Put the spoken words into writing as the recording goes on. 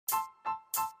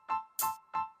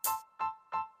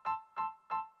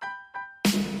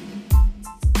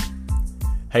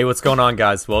Hey, what's going on,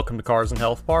 guys? Welcome to Cars and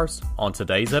Health Bars. On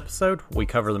today's episode, we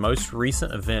cover the most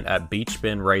recent event at Beach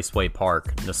Bend Raceway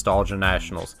Park, Nostalgia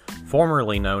Nationals,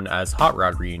 formerly known as Hot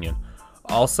Rod Reunion.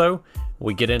 Also,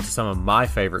 we get into some of my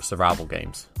favorite survival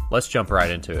games. Let's jump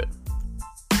right into it.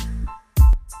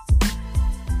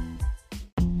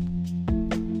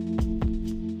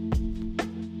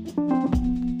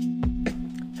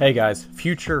 Hey guys,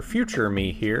 future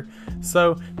me here.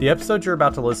 So, the episode you're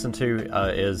about to listen to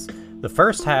is the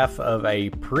first half of a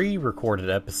pre-recorded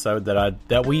episode that I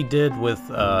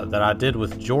did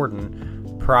with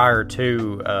Jordan prior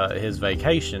to his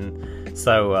vacation.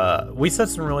 So we said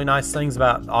some really nice things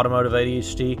about automotive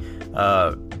ADHD,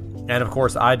 and of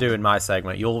course I do in my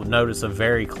segment. You'll notice a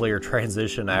very clear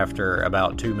transition after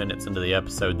about 2 minutes into the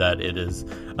episode that it is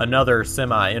another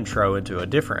semi-intro into a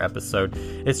different episode.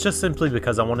 It's just simply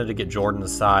because I wanted to get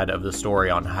Jordan's side of the story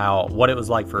on what it was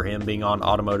like for him being on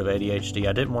automotive ADHD.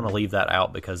 I didn't want to leave that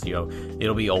out because,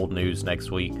 it'll be old news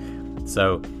next week.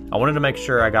 So I wanted to make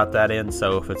sure I got that in.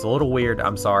 So if it's a little weird,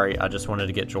 I'm sorry. I just wanted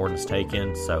to get Jordan's take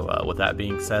in. So with that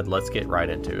being said, let's get right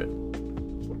into it.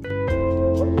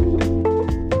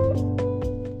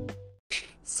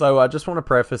 So I just want to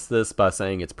preface this by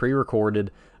saying it's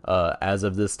pre-recorded. As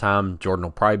of this time, Jordan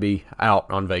will probably be out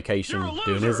on vacation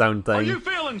doing his own thing,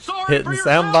 hitting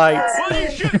sound bites. Well, you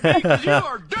should be, 'cause you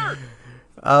are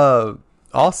dirt.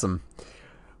 Awesome.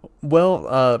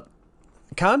 Well,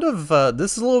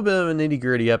 this is a little bit of a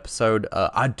nitty-gritty episode.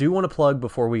 I do want to plug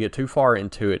before we get too far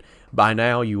into it. By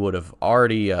now, you would have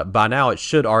already. By now, it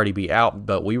should already be out.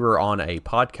 But we were on a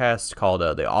podcast called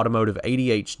the Automotive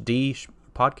ADHD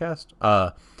podcast.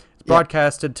 It's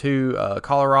broadcasted to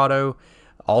Colorado,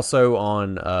 also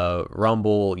on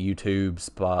Rumble, YouTube,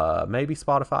 maybe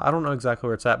Spotify. I don't know exactly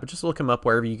where it's at, but just look him up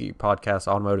wherever you get your podcast,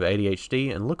 Automotive ADHD,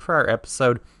 and look for our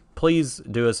episode. Please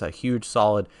do us a huge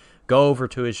solid. Go over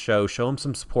to his show, show him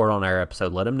some support on our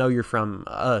episode. Let him know you're from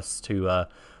us to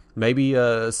maybe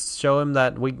show him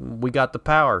that we got the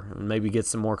power and maybe get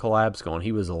some more collabs going.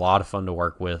 He was a lot of fun to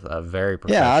work with, very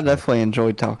professional. Yeah, I definitely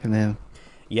enjoyed talking to him.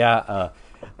 Yeah,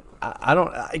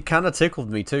 it kind of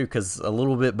tickled me too, because a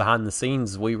little bit behind the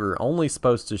scenes, we were only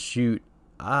supposed to shoot,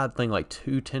 I think, like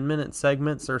 2 10-minute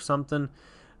segments or something.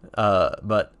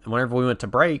 But whenever we went to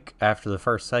break after the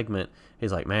first segment,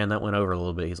 he's like, "Man, that went over a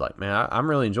little bit." He's like, "Man, I'm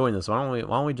really enjoying this. Why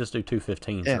don't we just do 2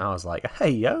 15s?" Yeah. And I was like,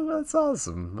 "Hey, yo, that's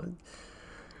awesome."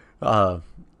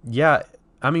 Yeah.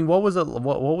 I mean, what was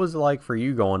it like for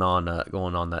you going on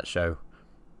that show?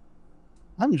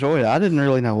 I enjoyed it. I didn't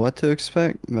really know what to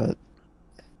expect, but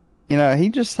he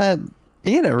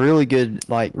had a really good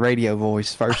radio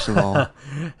voice. First of all,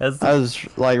 that was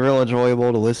real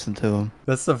enjoyable to listen to him.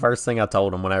 That's the first thing I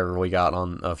told him whenever we got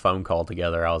on a phone call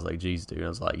together. I was like, "Geez, dude," I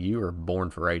was like, "You were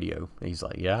born for radio." And he's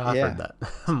like, "Yeah, I heard that."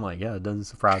 I'm like, "Yeah, it doesn't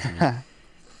surprise me."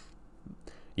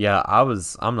 Yeah,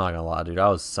 I'm not gonna lie, dude. I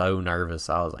was so nervous.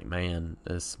 I was like, "Man,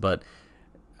 but."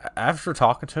 After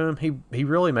talking to him, he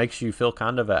really makes you feel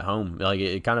kind of at home. Like,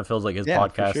 it kind of feels like his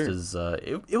podcast is.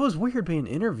 It was weird being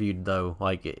interviewed though.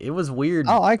 Like, it was weird.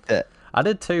 I liked it. I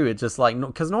did too. It just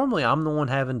because normally I'm the one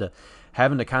having to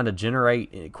kind of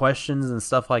generate questions and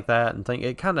stuff like that, and think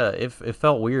it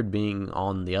felt weird being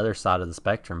on the other side of the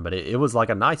spectrum. But it was like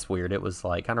a nice weird. It was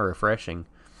like kind of refreshing.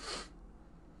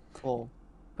 Full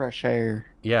fresh air.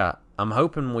 Yeah, I'm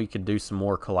hoping we could do some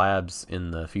more collabs in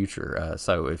the future.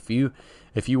 So if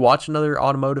you watch another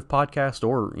automotive podcast,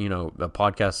 or a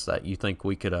podcast that you think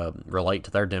we could relate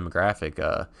to their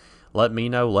demographic, let me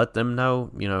know, let them know.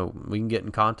 We can get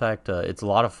in contact. It's a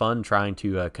lot of fun trying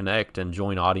to connect and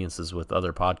join audiences with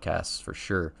other podcasts, for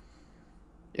sure.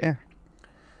 Yeah.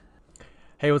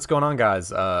 Hey, what's going on, guys?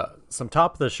 Some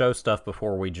top of the show stuff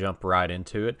before we jump right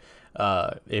into it.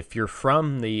 If you're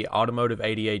from the Automotive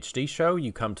ADHD show,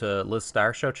 you come to listen to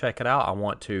our show, check it out. I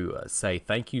want to say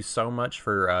thank you so much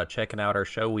for checking out our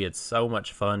show. We had so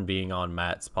much fun being on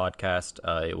Matt's podcast.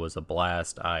 It was a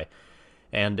blast.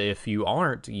 And if you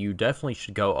aren't, you definitely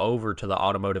should go over to the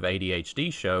Automotive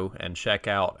ADHD show and check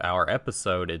out our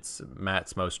episode. It's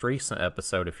Matt's most recent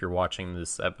episode if you're watching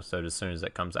this episode as soon as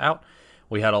it comes out.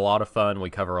 We had a lot of fun. We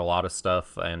cover a lot of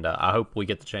stuff, and I hope we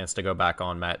get the chance to go back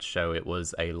on Matt's show. It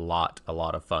was a lot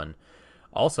of fun.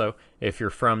 Also, if you're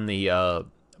from the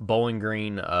Bowling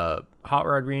Green Hot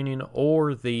Rod Reunion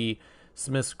or the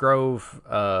Smiths Grove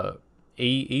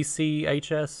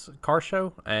ECHS car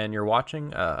show and you're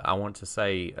watching, I want to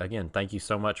say, again, thank you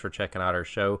so much for checking out our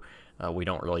show. We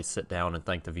don't really sit down and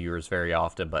thank the viewers very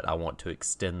often, but I want to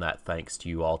extend that thanks to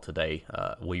you all today.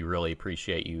 We really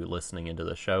appreciate you listening into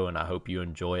the show, and I hope you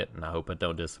enjoy it, and I hope it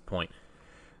don't disappoint.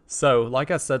 So,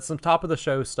 like I said, some top of the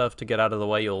show stuff to get out of the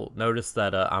way. You'll notice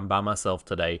that I'm by myself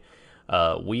today.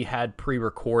 We had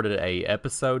pre-recorded a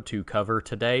episode to cover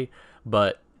today,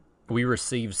 but we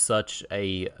received such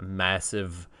a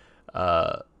massive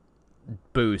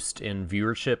boost in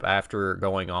viewership after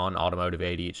going on Automotive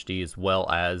ADHD, as well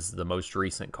as the most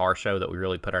recent car show, that we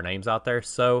really put our names out there.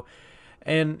 So,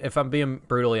 and if I'm being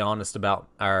brutally honest about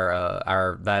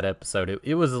our that episode,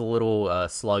 it was a little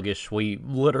sluggish. We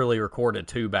literally recorded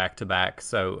 2 back to back,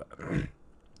 so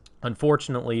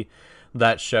unfortunately,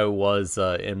 that show was,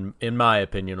 in my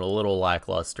opinion, a little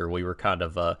lackluster. We were kind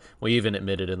of, we even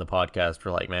admitted in the podcast,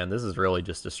 we're like, man, this is really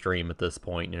just a stream at this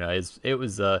point. You know, it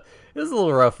was a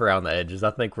little rough around the edges.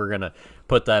 I think we're gonna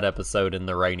put that episode in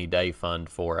the rainy day fund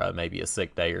for maybe a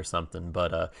sick day or something.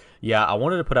 But yeah, I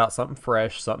wanted to put out something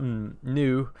fresh, something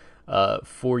new,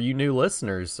 for you new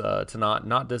listeners, to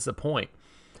not disappoint.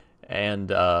 And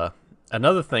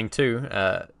another thing too.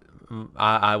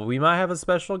 We might have a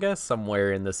special guest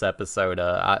somewhere in this episode.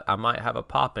 I might have a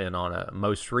pop-in on a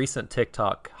most recent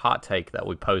TikTok hot take that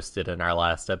we posted in our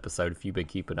last episode, if you've been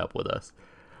keeping up with us.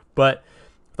 But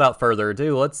without further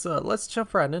ado, let's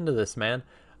jump right into this, man.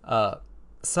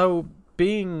 So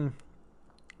being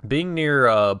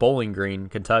near Bowling Green,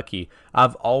 Kentucky,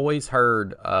 I've always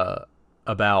heard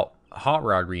about Hot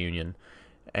Rod Reunion,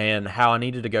 and how I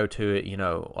needed to go to it. You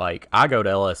know, like, I go to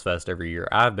LS Fest every year.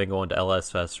 I've been going to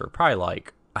LS Fest for probably,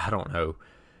 like, I don't know,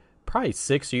 probably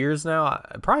 6 years now.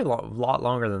 Probably a lot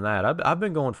longer than that. I've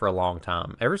been going for a long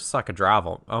time. Ever since I could drive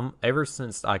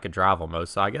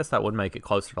almost. So I guess that would make it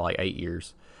closer to, like, 8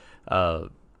 years.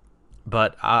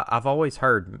 But I've always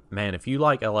heard, man, if you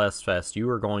like LS Fest, you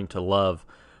are going to love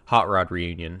Hot Rod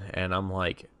Reunion. And I'm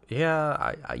like,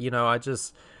 yeah,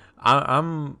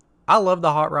 I love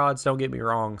the hot rods, don't get me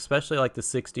wrong, especially like the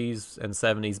 60s and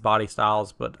 70s body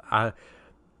styles, but I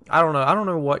don't know. I don't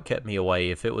know what kept me away,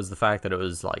 if it was the fact that it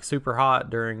was like super hot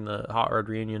during the Hot Rod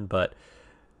Reunion, but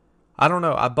I don't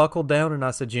know. I buckled down and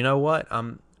I said, you know what?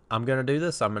 I'm going to do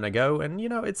this. I'm going to go. And, you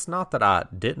know, it's not that I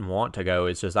didn't want to go.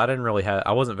 It's just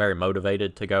I wasn't very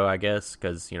motivated to go, I guess,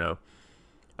 because, you know,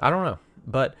 I don't know.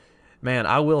 But, man,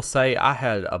 I will say I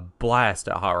had a blast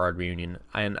at Hot Rod Reunion,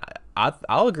 and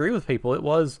I'll agree with people.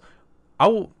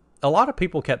 A lot of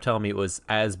people kept telling me it was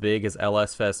as big as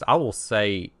LS Fest. I will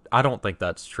say I don't think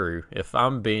that's true, if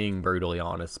I'm being brutally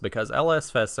honest, because LS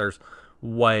Fest, there's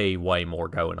way more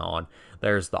going on.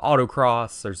 There's the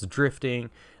autocross, there's the drifting.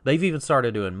 They've even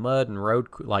started doing mud and road,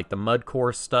 like the mud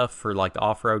course stuff for like the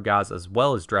off-road guys, as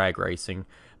well as drag racing.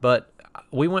 But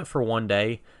we went for one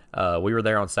day. We were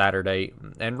there on Saturday,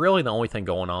 and really the only thing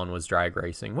going on was drag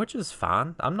racing, which is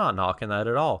fine. I'm not knocking that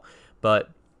at all. But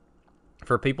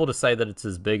for people to say that it's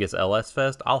as big as LS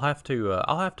Fest, I'll have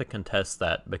to contest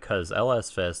that, because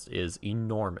LS Fest is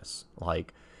enormous.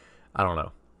 Like, I don't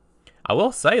know. I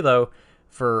will say though,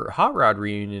 for Hot Rod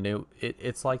Reunion,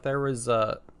 it's like there was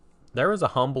a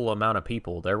humble amount of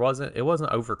people. It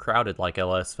wasn't overcrowded like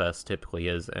LS Fest typically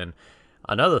is. And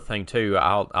another thing too,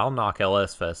 I'll knock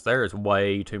LS Fest. There is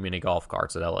way too many golf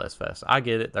carts at LS Fest. I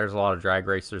get it. There's a lot of drag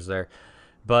racers there,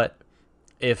 but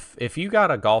if you got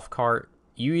a golf cart,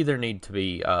 you either need to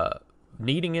be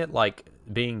needing it, like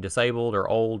being disabled or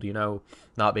old, you know,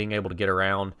 not being able to get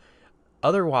around.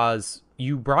 Otherwise,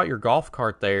 you brought your golf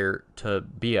cart there to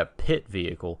be a pit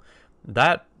vehicle.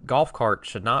 That golf cart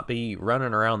should not be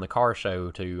running around the car show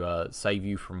to save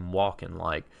you from walking.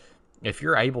 Like, if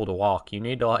you're able to walk, you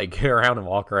need to like get around and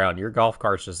walk around. Your golf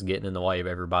cart's just getting in the way of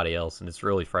everybody else, and it's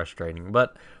really frustrating.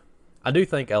 But I do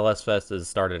think LS Fest has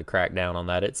started to crack down on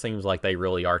that. It seems like they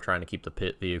really are trying to keep the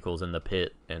pit vehicles in the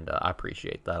pit, and I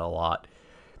appreciate that a lot.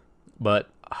 But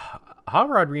Hot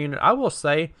Rod Reunion, I will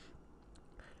say,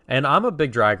 and I'm a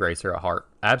big drag racer at heart.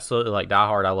 Absolutely, like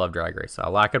diehard, I love drag racing.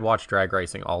 I could watch drag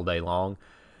racing all day long.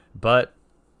 But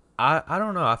I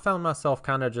don't know. I found myself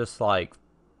kind of just like,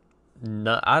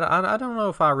 no, I don't know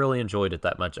if I really enjoyed it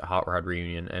that much at Hot Rod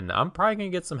Reunion, and I'm probably gonna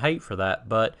get some hate for that.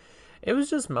 But it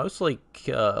was just mostly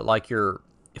like your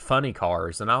funny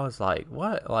cars, and I was like,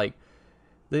 what? Like,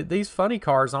 these funny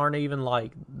cars aren't even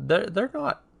like, they're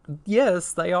not.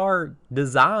 Yes, they are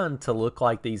designed to look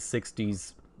like these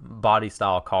 60s body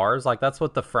style cars. Like, that's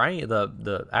what the frame,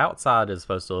 the outside is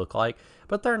supposed to look like,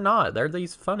 but they're not. They're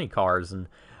these funny cars, and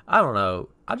I don't know.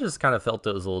 I just kind of felt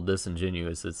it was a little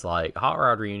disingenuous. It's like Hot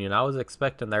Rod Reunion. I was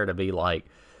expecting there to be like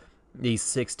these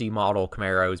 60 model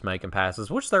Camaros making passes,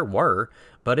 which there were,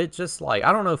 but it just like,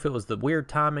 I don't know if it was the weird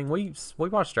timing. We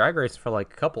watched drag racing for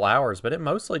like a couple hours, but it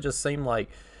mostly just seemed like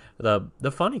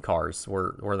the funny cars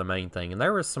were the main thing, and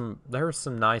there was some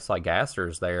nice like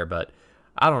gassers there, but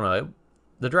I don't know.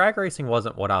 the drag racing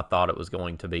wasn't what I thought it was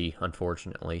going to be,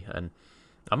 unfortunately, and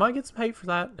I might get some hate for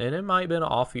that, and it might have been an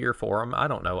off year for them. I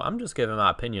don't know. I'm just giving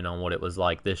my opinion on what it was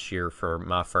like this year for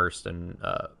my first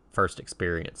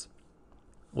experience.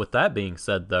 With that being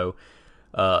said, though,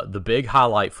 the big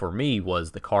highlight for me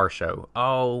was the car show.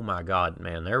 Oh my God,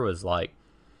 man, there was like,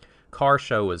 car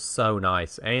show was so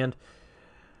nice. And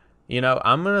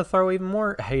I'm gonna throw even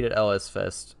more hate at LS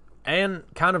Fest, and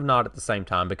kind of not at the same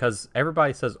time, because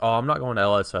everybody says, oh, I'm not going to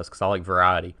LS Fest because I like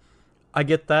variety. I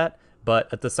get that,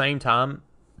 but at the same time,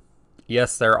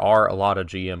 yes, there are a lot of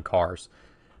GM cars,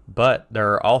 but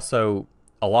there are also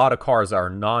a lot of cars that are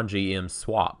non-GM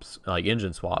swaps, like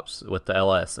engine swaps with the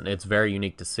LS, and it's very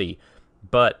unique to see.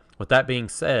 But with that being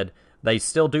said, they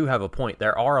still do have a point.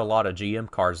 There are a lot of GM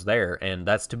cars there, and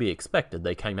that's to be expected.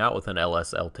 They came out with an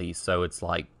LS LT, so it's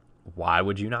like, why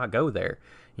would you not go there?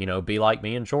 Be like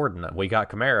me and Jordan. We got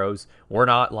Camaros. We're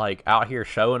not like out here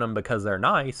showing them because they're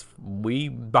nice. We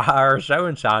buy our show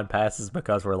and shine passes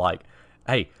because we're like,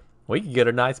 hey, we can get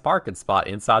a nice parking spot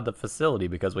inside the facility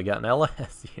because we got an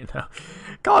LS,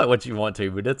 Call it what you want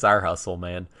to, but it's our hustle,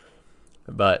 man.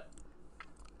 But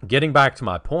getting back to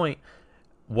my point,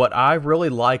 what I really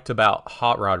liked about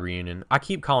Hot Rod Reunion, I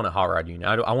keep calling it Hot Rod Reunion.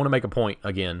 I want to make a point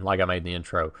again, like I made in the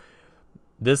intro.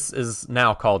 This is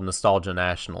now called Nostalgia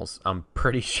Nationals, I'm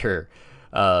pretty sure.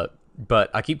 But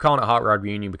I keep calling it Hot Rod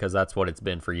Reunion because that's what it's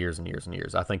been for years and years and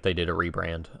years. I think they did a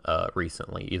rebrand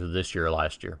recently, either this year or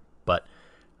last year. But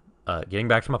getting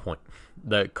back to my point,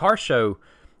 the car show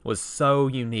was so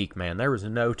unique, man. There was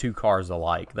no two cars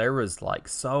alike. There was like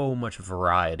so much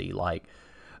variety. Like,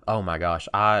 oh my gosh,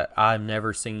 I've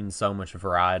never seen so much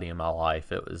variety in my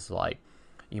life. It was like,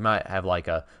 you might have like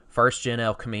a first gen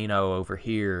El Camino over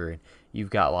here, and you've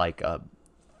got like a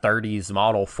 30s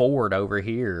model Ford over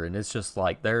here, and it's just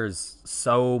like there's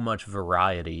so much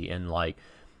variety. And like,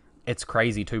 it's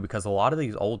crazy too, because a lot of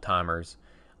these old timers,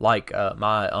 like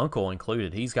my uncle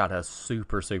included, he's got a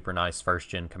super nice first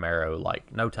gen Camaro,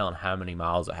 like no telling how many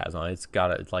miles it has on it.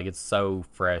 It's so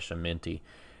fresh and minty.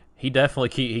 He definitely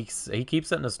keeps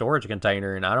it in a storage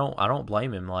container, and I don't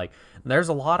blame him. Like, there's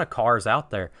a lot of cars out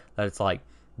there that it's like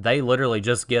they literally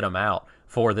just get them out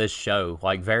for this show,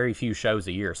 like very few shows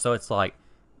a year. So it's like,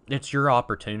 it's your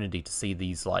opportunity to see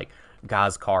these like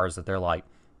guys' cars that they're like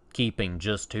keeping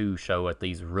just to show at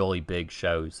these really big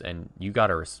shows, and you got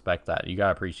to respect that. You got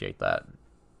to appreciate that.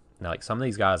 Now, like, some of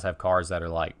these guys have cars that are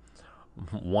like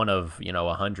one of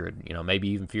 100, maybe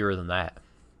even fewer than that.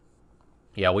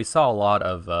 Yeah, we saw a lot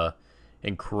of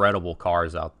incredible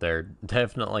cars out there.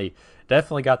 Definitely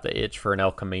got the itch for an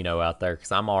El Camino out there,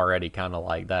 because I'm already kind of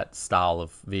like, that style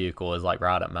of vehicle is like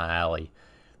right up my alley.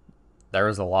 There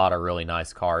was a lot of really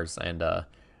nice cars, and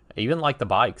even like the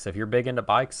bikes. If you're big into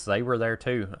bikes, they were there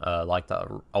too. Like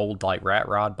the old like rat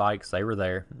rod bikes, they were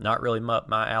there. Not really up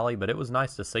my alley, but it was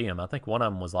nice to see them. I think one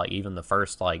of them was like even the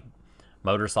first like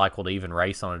motorcycle to even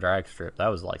race on a drag strip. That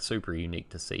was like super unique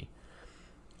to see.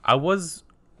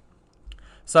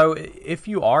 So if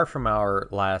you are from our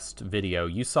last video,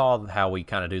 you saw how we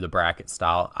kind of do the bracket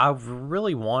style. I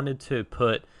really wanted to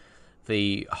put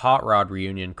the Hot Rod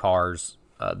Reunion cars,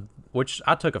 which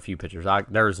I took a few pictures.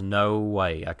 There's no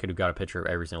way I could have got a picture of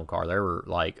every single car. There were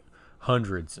like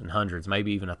hundreds and hundreds,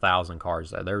 maybe even 1,000 cars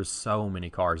there. There was so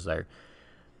many cars there.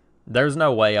 There's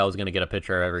no way I was going to get a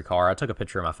picture of every car. I took a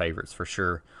picture of my favorites for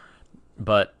sure,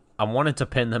 but I wanted to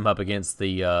pin them up against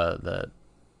the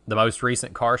most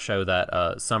recent car show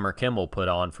that Summer Kimball put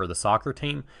on for the soccer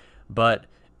team, but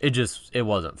it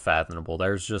wasn't fathomable.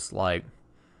 There's just like,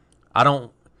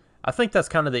 I think that's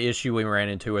kind of the issue we ran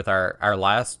into with our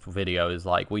last video, is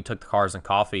like we took the Cars and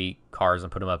Coffee cars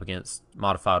and put them up against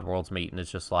Modified Worlds Meet, and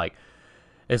it's just like,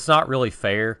 it's not really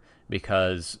fair,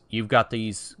 because you've got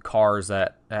these cars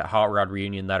at Hot Rod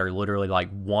Reunion that are literally like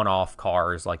one-off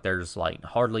cars. Like, there's like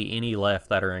hardly any left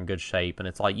that are in good shape, and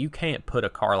it's like, you can't put a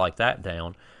car like that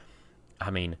down. I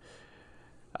mean,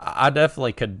 I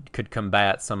definitely could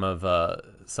combat some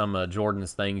of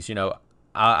Jordan's things.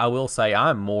 I will say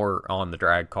I'm more on the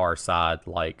drag car side,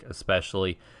 like,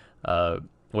 especially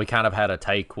we kind of had a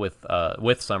take with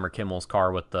Summer Kimball's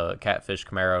car with the Catfish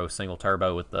Camaro single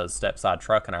turbo with the step side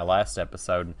truck in our last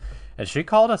episode, and she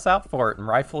called us out for it, and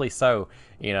rightfully so.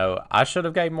 I should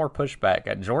have gave more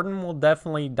pushback. Jordan will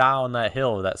definitely die on that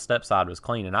hill if that step side was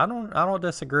clean, and I don't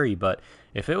disagree. But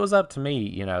if it was up to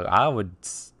me,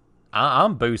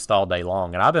 I'm boost all day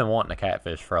long, and I've been wanting a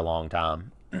Catfish for a long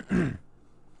time.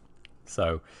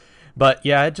 So, but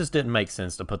yeah, it just didn't make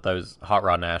sense to put those Hot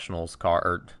Rod Nationals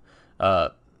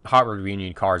Hot Rod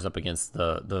Reunion cars up against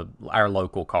our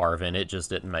local car event. It just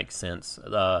didn't make sense.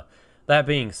 That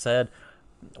being said,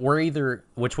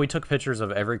 which we took pictures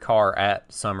of every car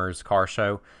at Summer's car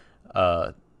show.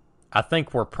 I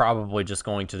think we're probably just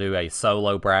going to do a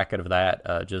solo bracket of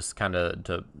that, just kind of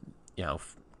to,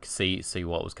 see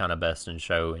what was kind of best in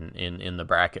show in the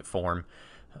bracket form.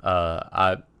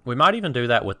 We might even do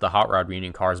that with the Hot Rod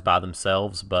Reunion cars by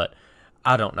themselves, but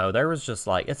I don't know. There was just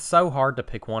like, it's so hard to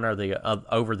pick one or the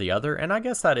over the other, and I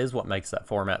guess that is what makes that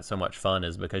format so much fun,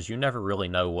 is because you never really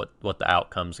know what the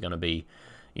outcome's going to be.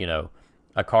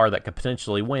 A car that could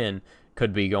potentially win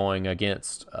could be going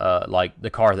against like the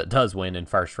car that does win in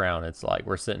first round. It's like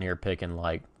we're sitting here picking,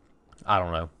 like, I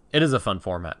don't know. It is a fun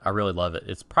format. I really love it.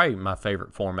 It's probably my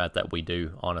favorite format that we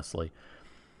do, honestly.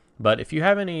 But if you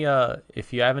have any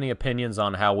opinions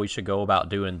on how we should go about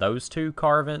doing those two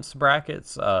car events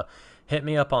brackets, hit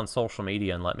me up on social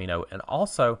media and let me know. And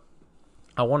also,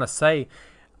 I want to say,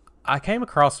 I came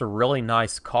across a really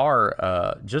nice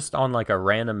car just on like a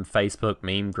random Facebook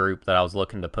meme group that I was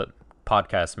looking to put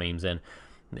podcast memes in.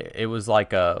 It was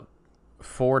like a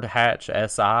Ford Hatch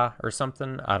SI or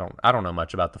something. I don't know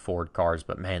much about the Ford cars,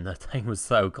 but man, the thing was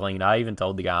so clean. I even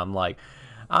told the guy, I'm like,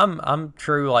 I'm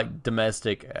true like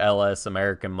domestic LS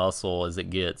American muscle as it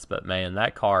gets, but man,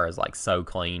 that car is like so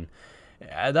clean.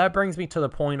 That brings me to the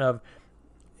point of,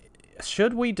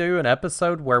 should we do an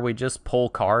episode where we just pull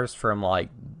cars from like,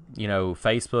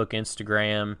 Facebook,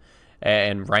 Instagram,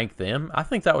 and rank them? I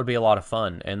think that would be a lot of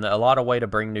fun, and a lot of way to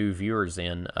bring new viewers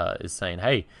in is saying,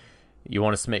 hey, you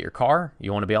want to submit your car?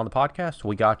 You want to be on the podcast?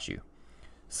 We got you.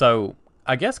 So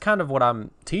I guess kind of what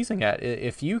I'm teasing at,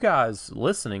 if you guys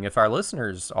listening, if our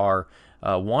listeners are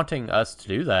wanting us to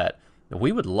do that,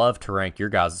 we would love to rank your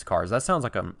guys' cars. That sounds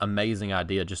like an amazing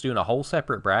idea. Just doing a whole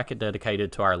separate bracket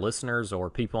dedicated to our listeners or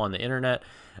people on the internet.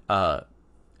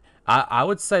 I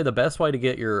would say the best way to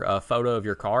get your photo of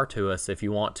your car to us, if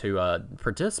you want to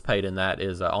participate in that,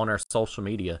 is on our social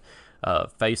media.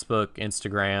 Facebook,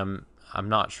 Instagram. I'm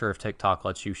not sure if TikTok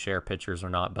lets you share pictures or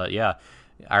not, but yeah,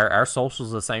 our social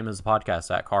is the same as the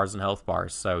podcast, at Cars and Health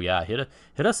Bars. So yeah, hit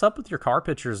us up with your car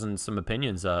pictures and some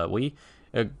opinions. We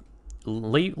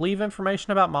leave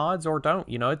information about mods or don't.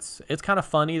 It's kind of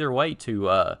fun either way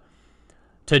to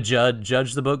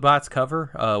judge the book by its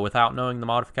cover without knowing the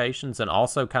modifications, and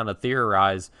also kind of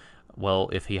theorize, well,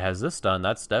 if he has this done,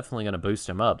 that's definitely going to boost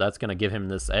him up. That's going to give him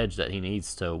this edge that he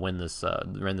needs to win this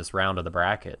round of the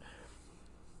bracket.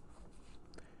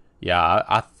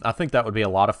 Yeah, I think that would be a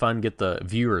lot of fun. Get the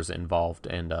viewers involved,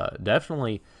 and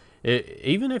definitely,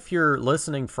 even if you're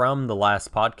listening from the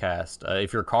last podcast,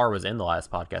 if your car was in the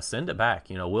last podcast, send it back.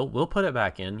 We'll put it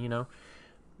back in.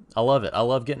 I love it. I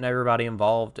love getting everybody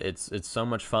involved. It's so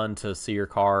much fun to see your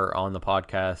car on the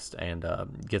podcast and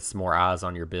get some more eyes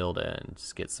on your build and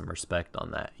just get some respect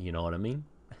on that. You know what I mean?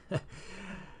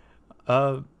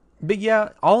 But yeah,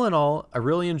 all in all, I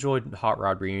really enjoyed Hot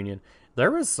Rod Reunion. There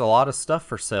was a lot of stuff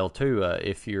for sale too.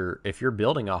 If you're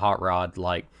building a hot rod,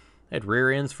 like, it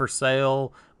rear ends for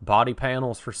sale, body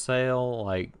panels for sale,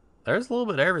 like, there's a little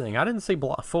bit of everything. I didn't see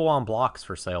full on blocks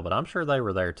for sale, but I'm sure they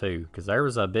were there too, because there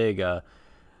was a big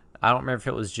I don't remember if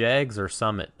it was Jegs or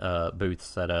Summit booth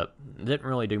set up. Didn't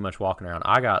really do much walking around.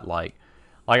 I got like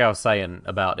I was saying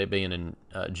about it being in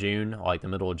June, like the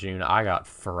middle of June, I got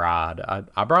fried.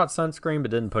 I brought sunscreen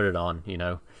but didn't put it on.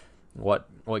 What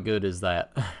good is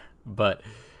that? But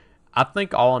I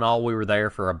think all in all, we were there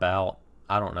for about,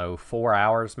 I don't know, 4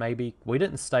 hours maybe. We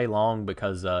didn't stay long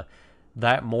because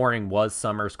that morning was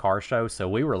Summer's car show, so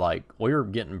we were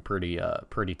getting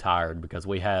pretty tired, because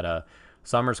we had a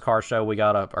Summer's car show we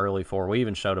got up early for. We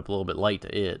even showed up a little bit late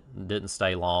to it. Didn't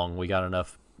stay long. We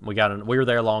were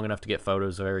there long enough to get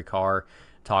photos of every car,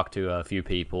 talk to a few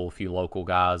people, a few local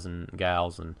guys and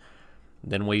gals, and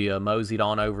then we moseyed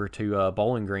on over to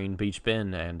Bowling Green Beach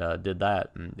Bend and did that.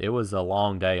 And it was a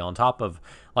long day. On top of,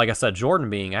 like I said,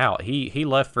 Jordan being out, he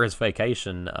left for his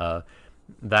vacation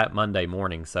that Monday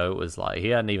morning, so it was like he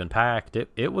hadn't even packed.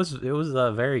 It was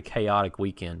a very chaotic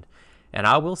weekend. And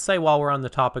I will say, while we're on the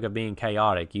topic of being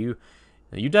chaotic, you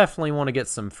definitely want to get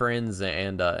some friends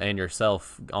and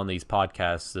yourself on these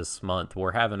podcasts this month.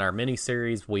 We're having our mini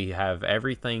series. We have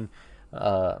everything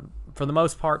for the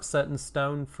most part set in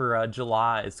stone for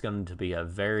July. It's going to be a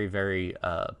very, very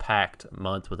packed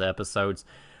month with episodes.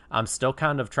 I'm still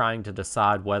kind of trying to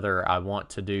decide whether I want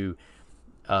to do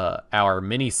our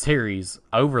mini series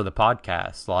over the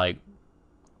podcast. Like,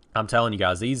 I'm telling you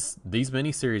guys, these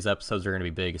mini series episodes are going to be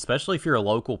big, especially if you're a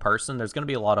local person. There's going to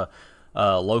be a lot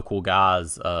of local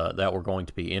guys that we're going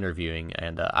to be interviewing,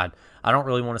 and I don't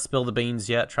really want to spill the beans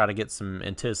yet. Try to get some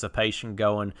anticipation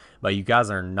going, but you guys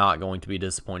are not going to be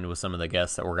disappointed with some of the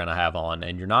guests that we're going to have on,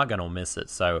 and you're not going to miss it.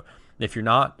 So if you're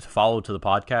not followed to the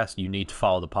podcast, you need to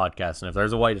follow the podcast. And if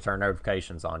there's a way to turn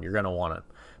notifications on, you're going to want to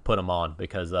put them on,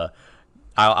 because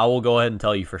I will go ahead and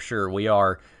tell you for sure, we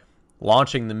are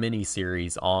launching the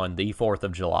mini-series on the 4th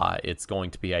of July. It's going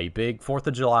to be a big 4th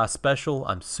of July special.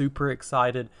 I'm super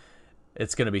excited.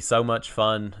 It's going to be so much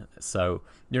fun, so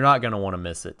you're not going to want to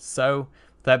miss it. So,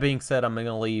 that being said, I'm going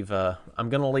to leave a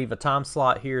time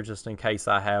slot here just in case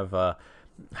I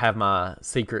have my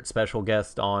secret special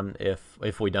guest on.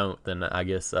 If we don't, then I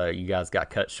guess you guys got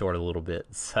cut short a little bit.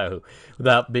 So, with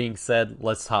that being said,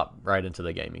 let's hop right into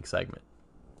the gaming segment.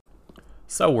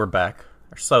 So, we're back.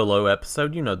 Our solo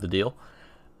episode, you know the deal.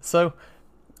 So,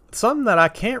 something that I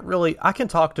can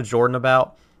talk to Jordan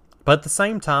about, but at the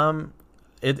same time,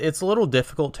 it's a little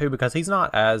difficult too, because he's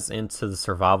not as into the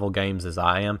survival games as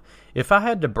I am. If I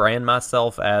had to brand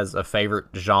myself as a favorite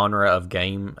genre of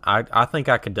game, I think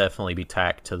I could definitely be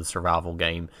tacked to the survival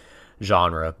game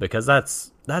genre, because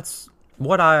that's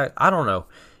what I don't know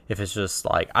if it's just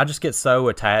like, I just get so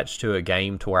attached to a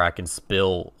game to where I can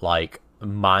spill like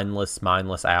mindless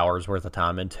hours worth of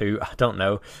time into. I don't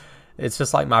know. It's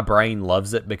just like my brain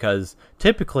loves it, because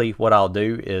typically what I'll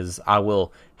do is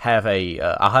I'll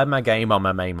have my game on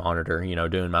my main monitor,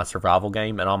 doing my survival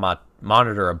game, and on my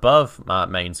monitor above my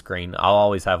main screen, I'll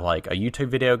always have like a YouTube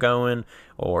video going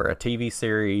or a TV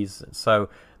series. So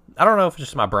I don't know if it's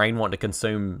just my brain wanting to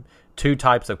consume two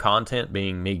types of content,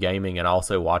 being me gaming and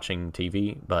also watching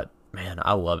TV, but man,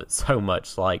 I love it so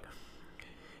much. Like,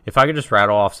 if I could just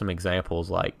rattle off some examples,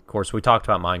 like, of course, we talked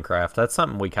about Minecraft. That's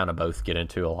something we kind of both get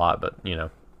into a lot, but,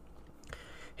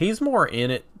 he's more in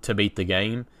it to beat the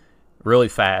game really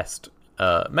fast.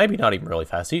 Maybe not even really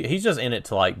fast. He's just in it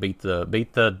to, like, beat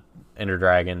the Ender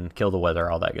Dragon, kill the weather,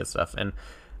 all that good stuff. And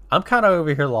I'm kind of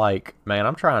over here like, man,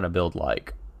 I'm trying to build,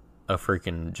 like, a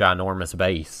freaking ginormous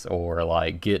base, or,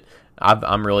 like,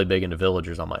 I'm really big into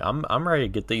villagers. I'm like, I'm ready to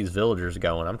get these villagers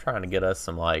going. I'm trying to get us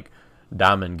some, like,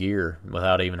 diamond gear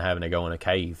without even having to go in a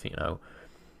cave,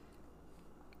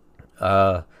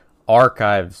 Ark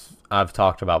I've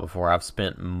talked about before. I've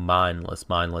spent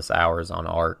mindless hours on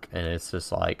Ark, and it's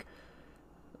just like,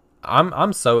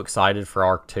 I'm so excited for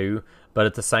Ark 2, but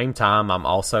at the same time I'm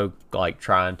also like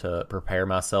trying to prepare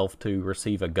myself to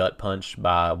receive a gut punch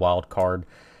by a wild card.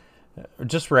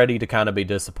 Just ready to kind of be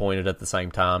disappointed at the same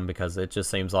time, because it just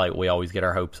seems like we always get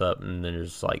our hopes up and then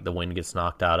there's like the wind gets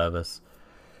knocked out of us.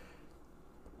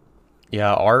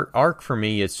 Yeah, Ark for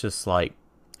me, it's just like,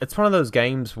 it's one of those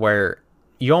games where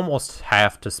you almost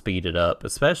have to speed it up,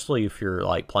 especially if you're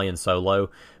like playing solo.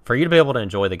 For you to be able to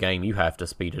enjoy the game, you have to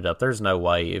speed it up. There's no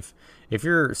way. If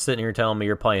you're sitting here telling me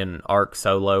you're playing Ark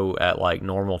solo at like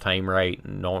normal tame rate,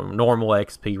 normal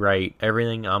XP rate,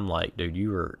 everything, I'm like, dude,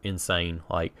 you are insane.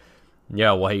 Like,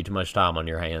 yeah, way too much time on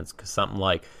your hands, because something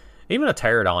like, even a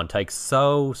pterodon takes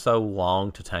so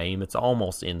long to tame. It's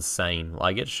almost insane.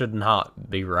 Like, it should not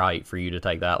be right for you to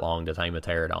take that long to tame a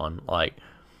pterodon. Like,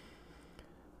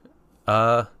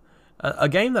 a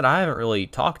game that I haven't really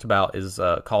talked about is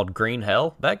called Green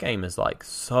Hell. That game is like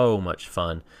so much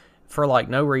fun for like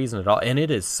no reason at all, and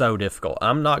it is so difficult.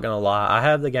 I'm not gonna lie. I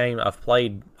have the game. I've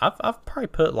probably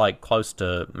put like close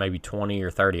to maybe 20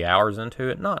 or 30 hours into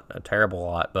it. Not a terrible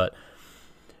lot, but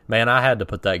man, I had to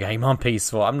put that game on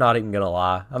peaceful. I'm not even going to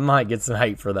lie. I might get some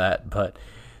hate for that, but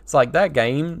it's like that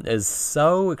game is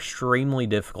so extremely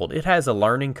difficult. It has a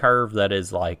learning curve that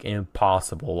is like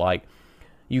impossible. Like,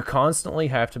 you constantly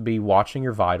have to be watching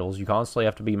your vitals. You constantly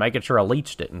have to be making sure a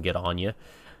leech didn't get on you.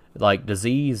 Like,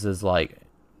 disease is like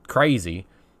crazy.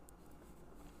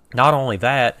 Not only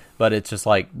that, but it's just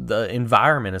like the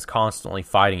environment is constantly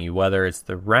fighting you, whether it's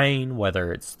the rain,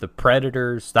 whether it's the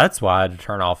predators. That's why I had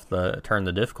to turn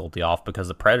the difficulty off, because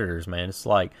the predators, man, it's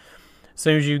like as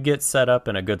soon as you get set up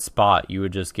in a good spot, you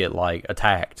would just get like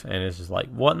attacked, and it's just like,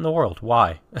 what in the world?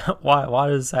 Why? Why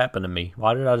did this happen to me?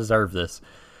 Why did I deserve this?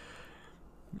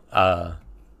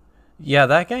 Yeah,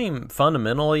 that game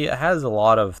fundamentally, it has a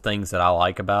lot of things that I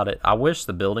like about it. I wish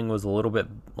the building was a little bit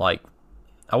like,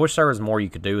 I wish there was more you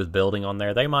could do with building on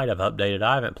there. They might have updated.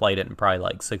 I haven't played it in probably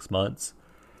like 6 months.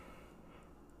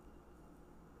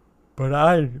 But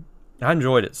I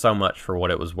enjoyed it so much for what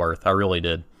it was worth. I really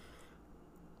did.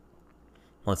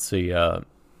 Let's see.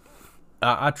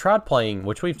 I tried playing,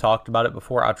 which we've talked about it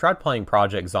before. I tried playing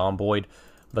Project Zomboid,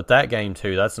 but that game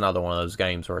too, that's another one of those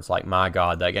games where it's like, my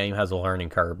God, that game has a learning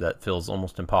curve that feels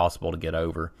almost impossible to get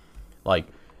over. Like,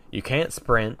 you can't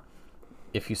sprint.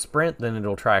 If you sprint, then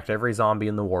it'll attract every zombie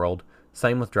in the world.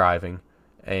 Same with driving.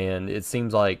 And it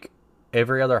seems like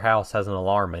every other house has an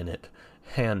alarm in it.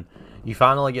 And you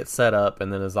finally get set up,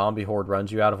 and then a zombie horde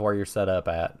runs you out of where you're set up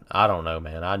at. I don't know,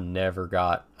 man. I never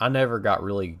got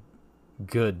really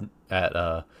good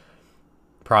at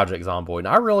Project Zomboid, and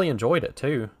I really enjoyed it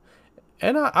too.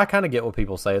 And I kind of get what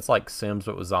people say. It's like Sims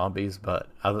but with zombies, but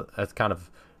I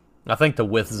think the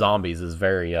with zombies is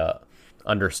very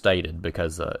understated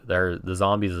because the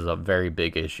zombies is a very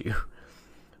big issue.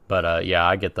 But yeah,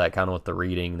 I get that kind of with the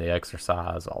reading, the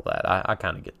exercise, all that. I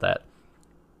kind of get that.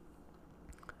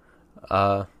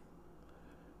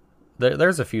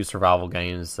 There's a few survival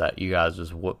games that you guys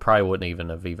just probably wouldn't even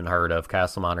have heard of.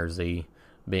 Castle Miner Z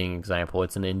being an example.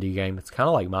 It's an indie game. It's kind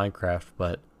of like Minecraft,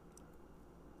 but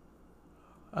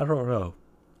I don't know.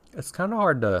 It's kind of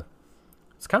hard to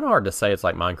say it's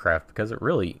like Minecraft because it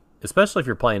really, especially if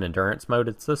you're playing endurance mode,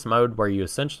 it's this mode where you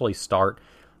essentially start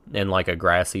in like a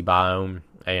grassy biome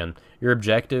and your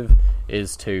objective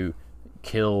is to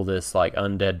kill this like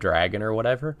undead dragon or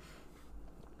whatever.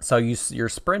 So you're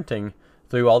sprinting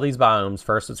through all these biomes.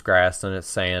 First it's grass, then it's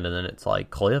sand, and then it's like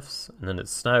cliffs, and then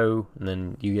it's snow, and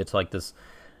then you get to like this,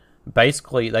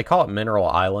 basically they call it Mineral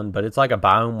Island, but it's like a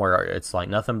biome where it's like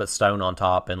nothing but stone on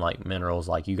top and like minerals,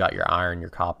 like you got your iron, your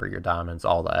copper, your diamonds,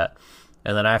 all that.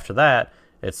 And then after that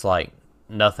it's like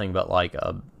nothing but like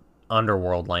a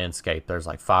underworld landscape. There's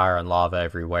like fire and lava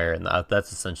everywhere, and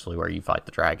that's essentially where you fight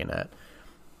the dragon at.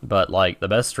 But like the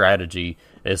best strategy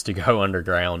is to go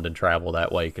underground and travel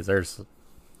that way, because there's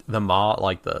the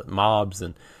mobs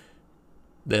and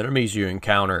the enemies you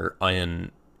encounter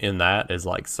in that is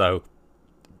like so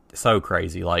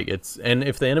crazy. Like and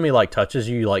if the enemy like touches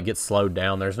you, like gets slowed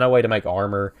down. There's no way to make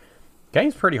armor.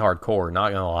 Game's pretty hardcore,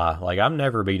 not gonna lie. Like I've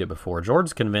never beat it before.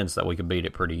 George's convinced that we could beat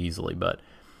it pretty easily, but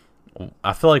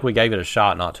I feel like we gave it a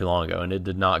shot not too long ago and it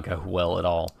did not go well at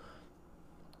all.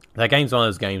 That game's one of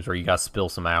those games where you gotta spill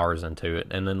some hours into it,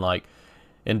 and then like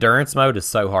endurance mode is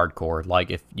so hardcore.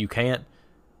 Like if you can't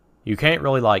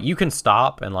really, like, you can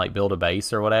stop and like build a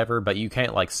base or whatever, but you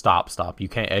can't like stop. You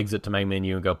can't exit to main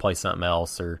menu and go play something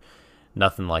else or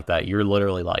nothing like that. You're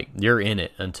literally like, you're in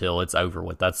it until it's over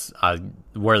with. That's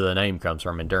where the name comes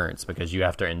from, endurance, because you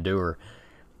have to endure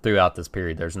throughout this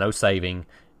period. There's no saving.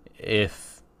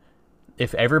 If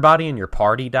everybody in your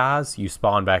party dies, you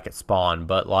spawn back at spawn,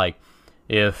 but like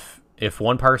if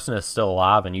one person is still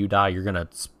alive and you die, you're going to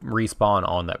respawn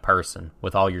on that person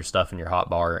with all your stuff in your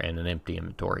hotbar and an empty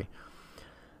inventory.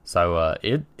 So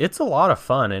it's a lot of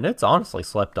fun, and it's honestly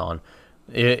slept on.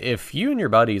 If you and your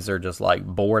buddies are just like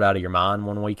bored out of your mind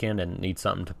one weekend and need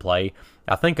something to play,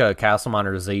 I think a Castle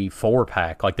Miner Z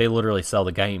 4-pack, like they literally sell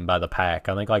the game by the pack.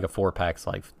 I think like a 4-pack's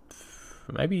like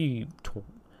maybe,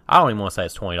 I don't even want to say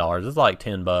it's $20. It's like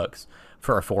 $10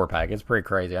 for a 4-pack. It's pretty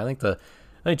crazy. I think let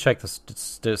me check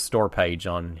the store page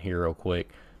on here real quick,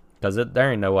 because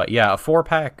there ain't no way. Yeah, a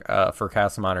 4-pack for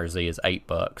Castle Miner Z is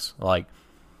 $8. Like,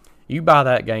 you buy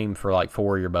that game for like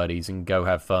 4 of your buddies and go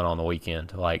have fun on the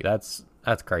weekend. Like, that's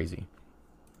crazy.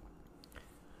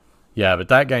 Yeah, but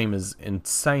that game is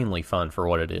insanely fun for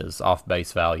what it is, off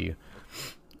base value.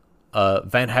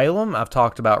 Van Halen, I've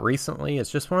talked about recently.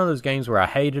 It's just one of those games where I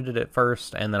hated it at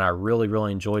first, and then I really,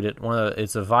 really enjoyed it.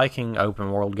 It's a Viking open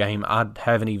world game. I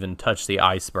haven't even touched the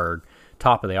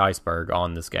top of the iceberg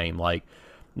on this game. Like,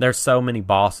 there's so many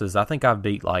bosses. I think I've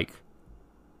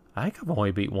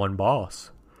only beat one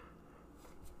boss.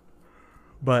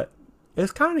 But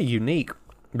it's kind of unique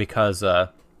because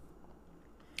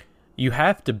you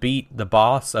have to beat the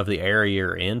boss of the area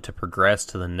you're in to progress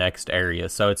to the next area.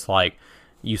 So it's like,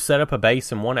 you set up a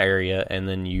base in one area, and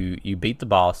then you beat the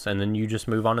boss, and then you just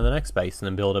move on to the next base, and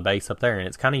then build a base up there, and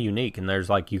it's kind of unique. And there's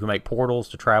like, you can make portals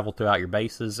to travel throughout your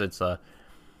bases. It's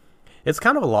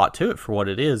kind of a lot to it for what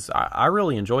it is. I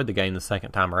really enjoyed the game the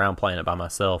second time around playing it by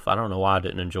myself. I don't know why I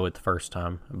didn't enjoy it the first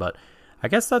time, but I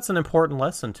guess that's an important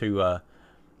lesson to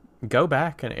go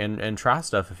back and try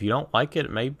stuff. If you don't like it,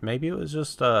 maybe it was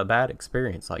just a bad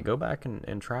experience. Like, go back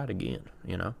and try it again,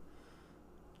 you know?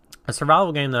 A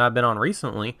survival game that I've been on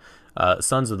recently,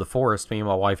 Sons of the Forest, me and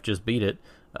my wife just beat it.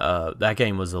 That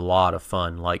game was a lot of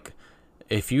fun. Like,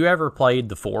 if you ever played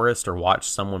The Forest or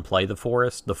watched someone play The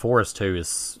Forest 2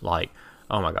 is like,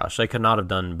 oh my gosh, they could not have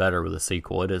done better with a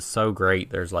sequel. It is so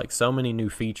great. There's like so many new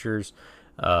features.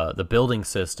 The building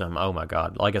system, oh my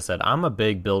god. Like I said, I'm a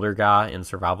big builder guy in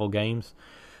survival games.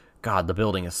 God, the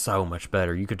building is so much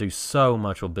better. You could do so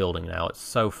much with building now. It's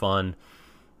so fun.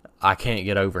 I can't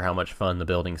get over how much fun the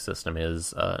building system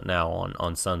is now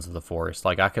on Sons of the Forest.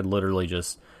 Like, I could literally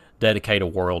just dedicate a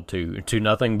world to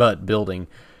nothing but building,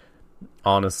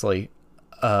 honestly.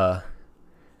 Though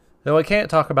I can't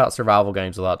talk about survival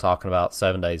games without talking about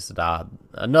 7 Days to Die.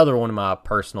 Another one of my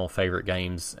personal favorite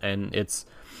games, and it's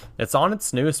on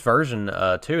its newest version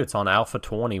too. It's on Alpha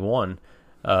 21.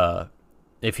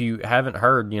 if you haven't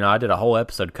heard, I did a whole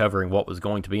episode covering what was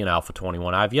going to be in Alpha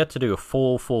 21. I've yet to do a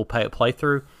full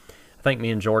playthrough. I think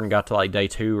me and Jordan got to like day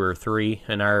 2 or 3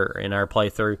 in our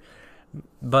playthrough.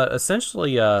 But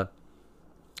essentially,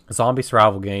 zombie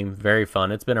survival game, very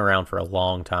fun. It's been around for a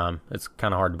long time. It's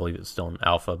kind of hard to believe it's still in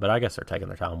alpha, but I guess they're taking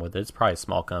their time with it. It's probably a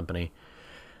small company.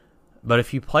 But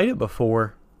if you played it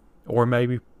before, or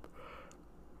maybe...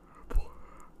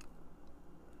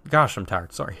 Gosh, I'm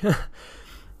tired, sorry.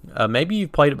 Maybe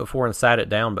you've played it before and sat it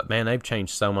down, but man, they've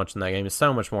changed so much in that game. It's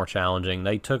so much more challenging.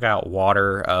 They took out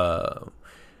water,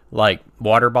 like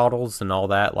water bottles and all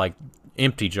that, like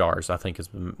empty jars, I think is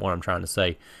what I'm trying to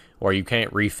say, where you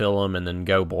can't refill them and then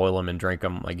go boil them and drink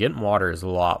them. Like, getting water is a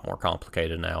lot more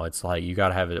complicated now. It's like you got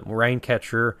to have a rain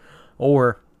catcher,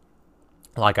 or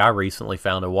like I recently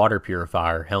found a water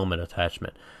purifier helmet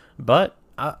attachment. But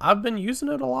I've been using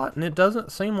it a lot, and it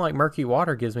doesn't seem like murky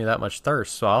water gives me that much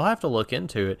thirst, so I'll have to look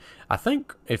into it. I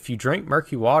think if you drink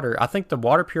murky water, I think the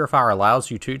water purifier allows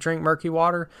you to drink murky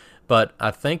water, but I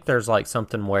think there's like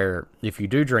something where if you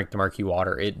do drink the murky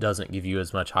water, it doesn't give you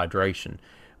as much hydration,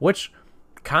 which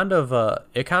kind of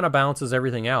balances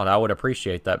everything out. I would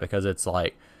appreciate that, because it's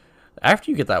like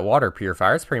after you get that water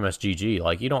purifier, it's pretty much GG.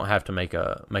 Like, you don't have to make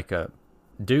a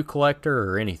dew collector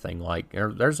or anything. Like,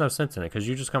 there's no sense in it, because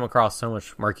you just come across so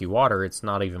much murky water, it's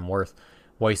not even worth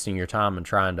wasting your time and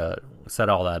trying to set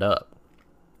all that up.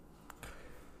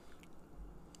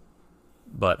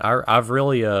 But I've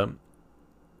really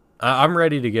I'm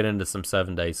ready to get into some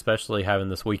 7 days, especially having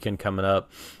this weekend coming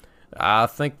up. I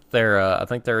think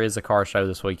there is a car show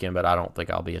this weekend, but I don't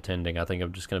think I'll be attending. I think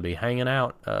I'm just going to be hanging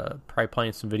out, probably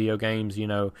playing some video games,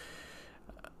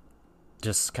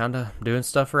 just kind of doing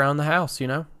stuff around the house,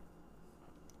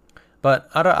 But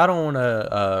I don't want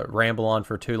to ramble on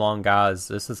for too long, guys.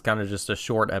 This is kind of just a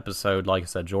short episode. Like I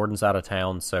said, Jordan's out of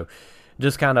town, so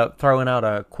just kind of throwing out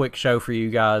a quick show for you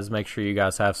guys. Make sure you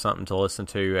guys have something to listen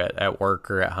to at work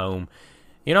or at home.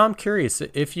 I'm curious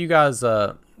if you guys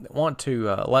want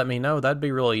to let me know. That'd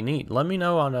be really neat. Let me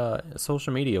know on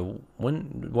social media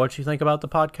what you think about the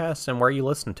podcast and where you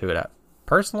listen to it at.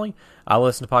 Personally, I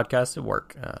listen to podcasts at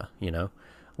work.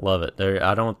 Love it.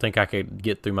 I don't think I could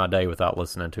get through my day without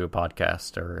listening to a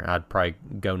podcast, or I'd probably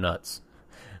go nuts.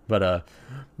 But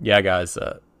yeah, guys,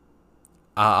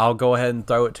 I'll go ahead and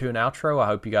throw it to an outro. I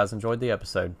hope you guys enjoyed the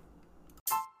episode.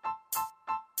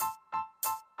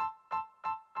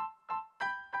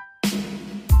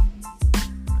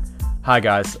 Hi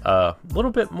guys, a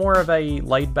little bit more of a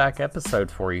laid-back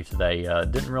episode for you today.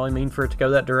 Didn't really mean for it to go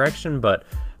that direction, but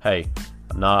hey,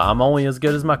 I'm only as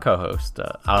good as my co-host.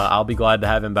 I'll be glad to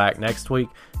have him back next week.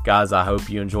 Guys, I hope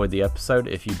you enjoyed the episode.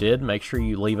 If you did, make sure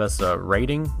you leave us a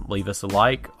rating, leave us a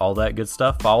like, all that good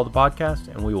stuff. Follow the podcast,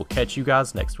 and we will catch you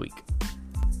guys next week.